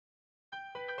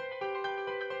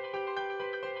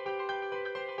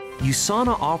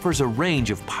USANA offers a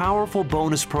range of powerful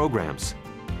bonus programs.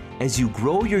 As you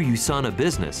grow your USANA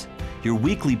business, your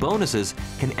weekly bonuses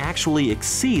can actually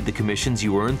exceed the commissions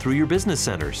you earn through your business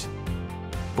centers.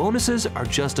 Bonuses are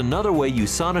just another way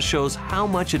USANA shows how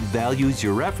much it values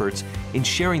your efforts in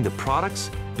sharing the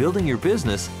products, building your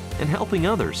business, and helping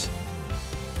others.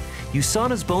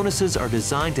 USANA's bonuses are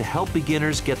designed to help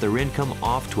beginners get their income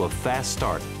off to a fast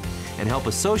start and help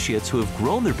associates who have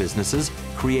grown their businesses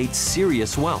create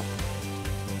serious wealth.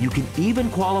 You can even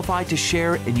qualify to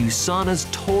share in USANA's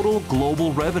total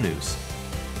global revenues.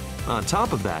 On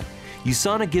top of that,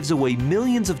 USANA gives away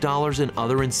millions of dollars in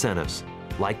other incentives,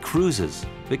 like cruises,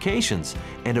 vacations,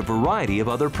 and a variety of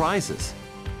other prizes.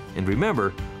 And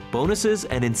remember, bonuses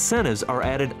and incentives are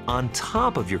added on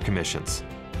top of your commissions.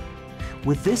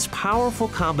 With this powerful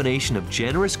combination of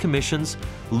generous commissions,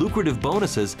 lucrative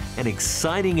bonuses, and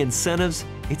exciting incentives,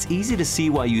 it's easy to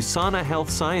see why USANA Health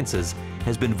Sciences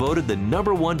has been voted the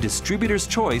 #1 distributor's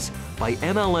choice by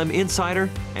MLM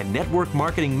Insider and Network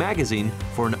Marketing Magazine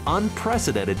for an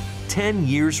unprecedented 10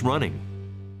 years running.